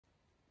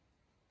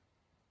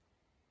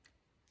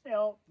Hey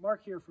all,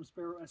 Mark here from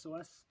Sparrow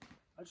SOS.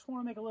 I just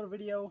want to make a little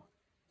video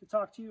to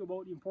talk to you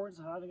about the importance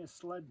of having a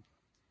sled.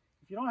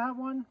 If you don't have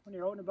one when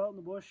you're out and about in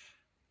the bush,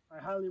 I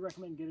highly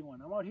recommend getting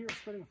one. I'm out here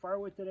splitting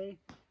firewood today.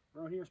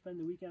 We're out here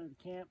spending the weekend at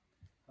the camp.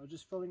 I was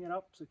just filling it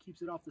up so it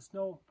keeps it off the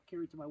snow,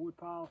 carry it to my wood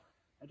pile.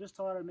 I just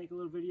thought I'd make a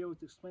little video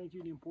to explain to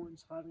you the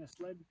importance of having a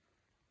sled.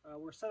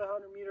 We're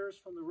 700 meters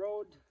from the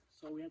road,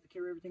 so we have to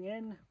carry everything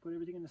in, put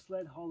everything in the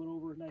sled, haul it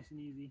over nice and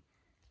easy.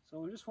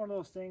 So just one of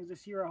those things.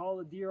 This year I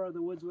hauled a deer out of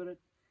the woods with it.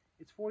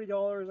 It's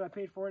 $40. I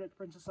paid for it at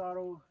Princess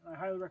Auto. I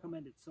highly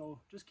recommend it.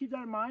 So just keep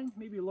that in mind.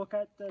 Maybe look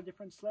at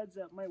different sleds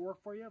that might work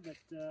for you, but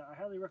I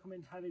highly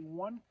recommend having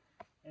one,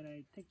 and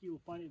I think you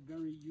will find it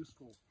very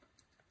useful.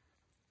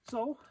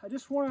 So I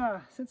just want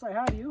to, since I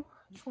have you,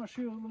 I just want to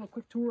show you a little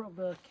quick tour of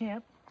the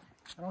camp.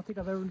 I don't think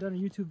I've ever done a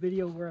YouTube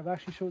video where I've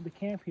actually showed the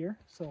camp here.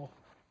 So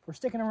if we're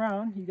sticking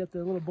around, you get the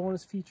little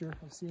bonus feature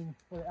of seeing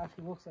what it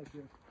actually looks like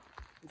here.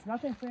 It's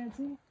nothing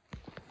fancy.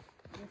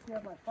 I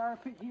have my fire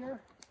pit here.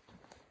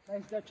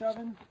 Nice Dutch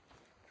oven,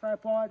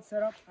 tripod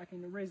set up. I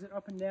can raise it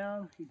up and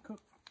down. You can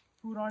cook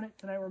food on it.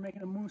 Tonight we're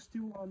making a moose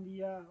stew on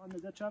the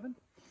Dutch oven.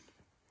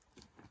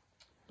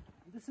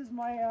 This is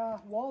my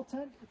wall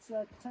tent. It's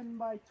a 10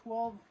 by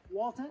 12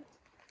 wall tent.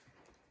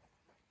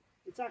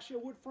 It's actually a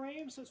wood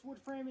frame, so it's wood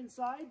frame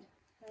inside,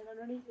 and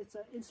underneath it's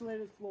an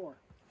insulated floor.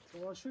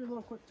 So I'll show you a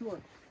little quick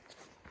tour.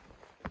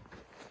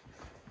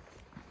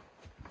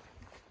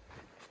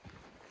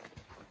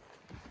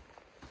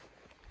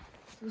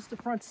 This is the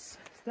front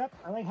step.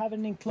 I like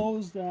having an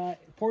enclosed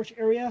porch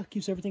area.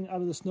 Keeps everything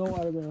out of the snow,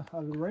 out of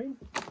the rain.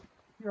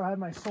 Here I have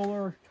my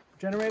solar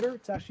generator.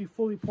 It's actually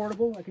fully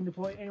portable. I can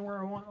deploy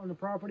anywhere I want on the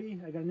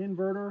property. I got an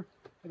inverter.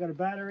 I got a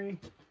battery.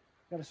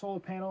 Got a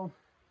solar panel.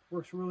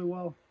 Works really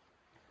well.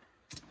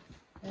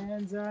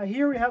 And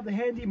here we have the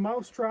handy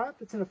mouse trap.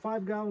 It's in a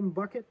 5-gallon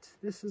bucket.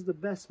 This is the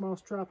best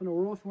mouse trap in the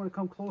world. If you want to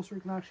come closer,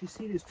 you can actually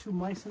see there's 2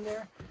 mice in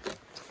there.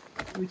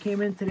 We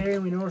came in today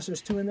and we noticed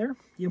there's 2 in there.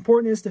 The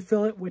important is to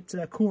fill it with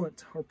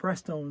coolant or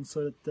Prestone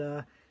so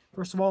that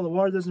first of all the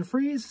water doesn't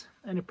freeze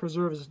and it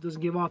preserves it,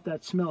 doesn't give off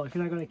that smell. If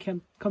you're not going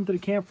to come to the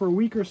camp for a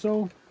week or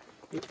so,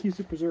 it keeps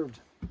it preserved.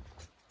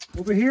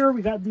 Over here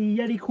we got the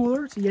Yeti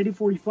cooler. It's a Yeti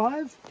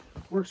 45.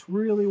 Works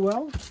really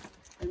well.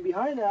 And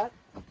behind that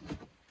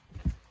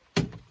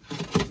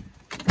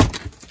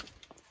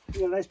we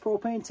got a nice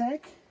propane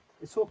tank.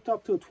 It's hooked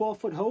up to a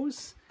 12-foot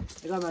hose.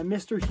 I got my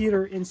mister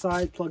heater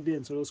inside plugged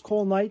in. So those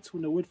cold nights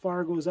when the wood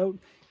fire goes out,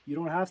 you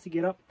don't have to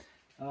get up.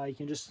 You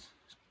can just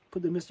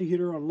put the mister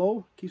heater on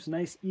low. Keeps a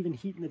nice even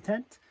heat in the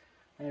tent.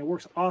 And it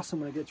works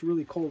awesome when it gets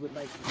really cold at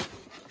night.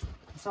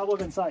 Let's have a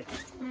look inside.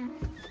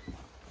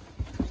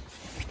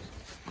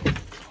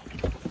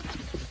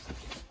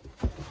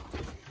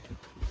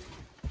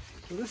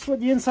 So this is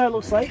what the inside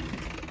looks like.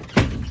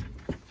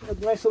 Got a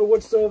nice little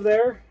wood stove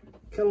there.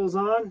 Kettle's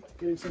on,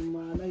 getting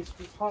some nice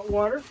hot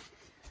water.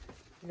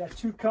 We got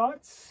 2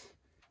 cots,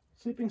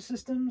 sleeping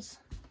systems,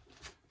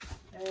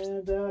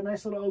 and a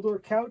nice little outdoor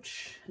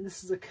couch. And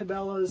this is a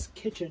Cabela's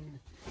kitchen.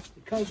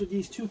 It comes with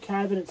these 2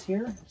 cabinets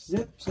here,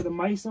 zip so the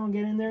mice don't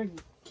get in there.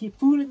 Keep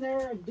food in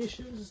there,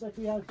 dishes like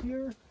we have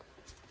here,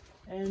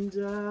 and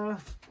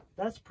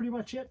that's pretty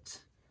much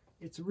it.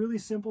 It's a really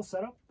simple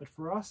setup, but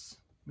for us,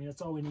 I mean,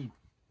 that's all we need.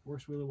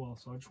 Works really well.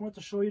 So I just wanted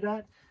to show you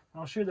that.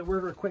 I'll show you the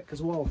river quick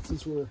as well,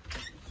 since we're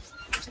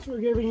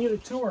giving you the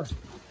tour.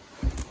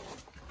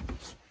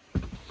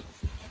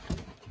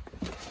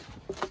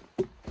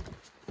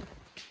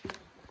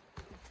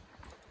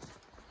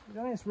 We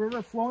got a nice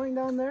river flowing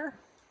down there.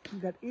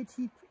 We've got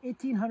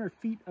 1,800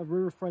 feet of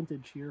river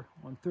frontage here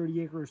on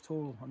 30 acres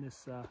total on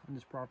this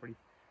property.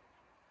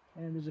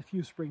 And there's a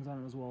few springs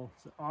on it as well.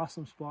 It's an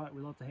awesome spot.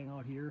 We love to hang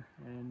out here,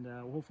 and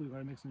hopefully we're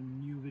going to make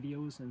some new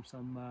videos and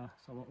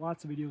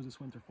lots of videos this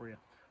winter for you.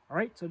 All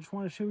right, so I just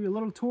want to show you a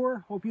little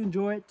tour. Hope you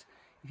enjoy it.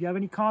 If you have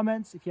any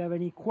comments, if you have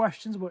any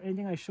questions about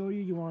anything I showed you,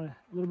 you want a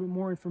little bit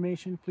more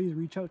information, please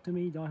reach out to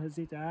me. Don't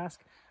hesitate to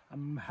ask.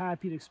 I'm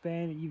happy to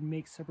expand and even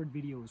make separate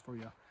videos for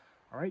you.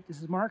 All right,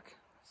 this is Mark.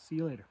 See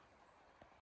you later.